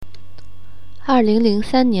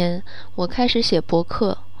2003年，我开始写博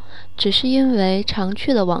客，只是因为常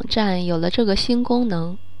去的网站有了这个新功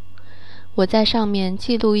能。我在上面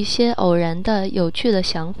记录一些偶然的有趣的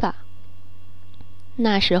想法。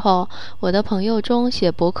那时候，我的朋友中写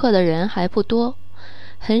博客的人还不多，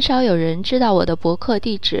很少有人知道我的博客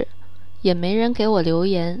地址，也没人给我留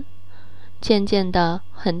言。渐渐的，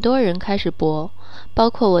很多人开始博，包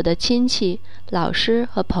括我的亲戚、老师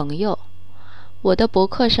和朋友。我的博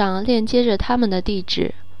客上链接着他们的地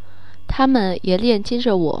址，他们也链接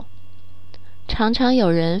着我。常常有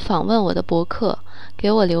人访问我的博客，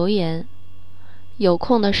给我留言。有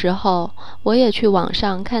空的时候，我也去网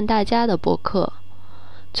上看大家的博客，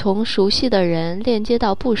从熟悉的人链接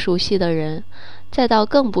到不熟悉的人，再到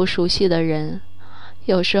更不熟悉的人，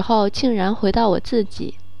有时候竟然回到我自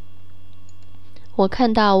己。我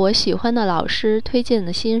看到我喜欢的老师推荐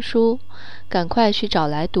的新书，赶快去找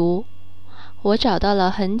来读。我找到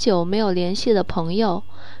了很久没有联系的朋友，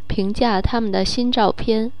评价他们的新照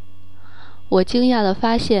片。我惊讶地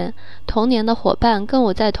发现，童年的伙伴跟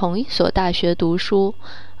我在同一所大学读书，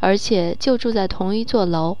而且就住在同一座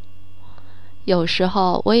楼。有时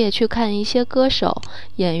候我也去看一些歌手、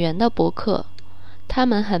演员的博客，他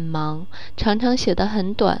们很忙，常常写得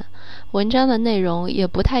很短，文章的内容也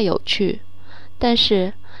不太有趣，但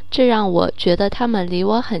是这让我觉得他们离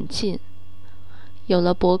我很近。有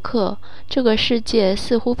了博客，这个世界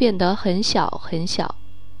似乎变得很小很小。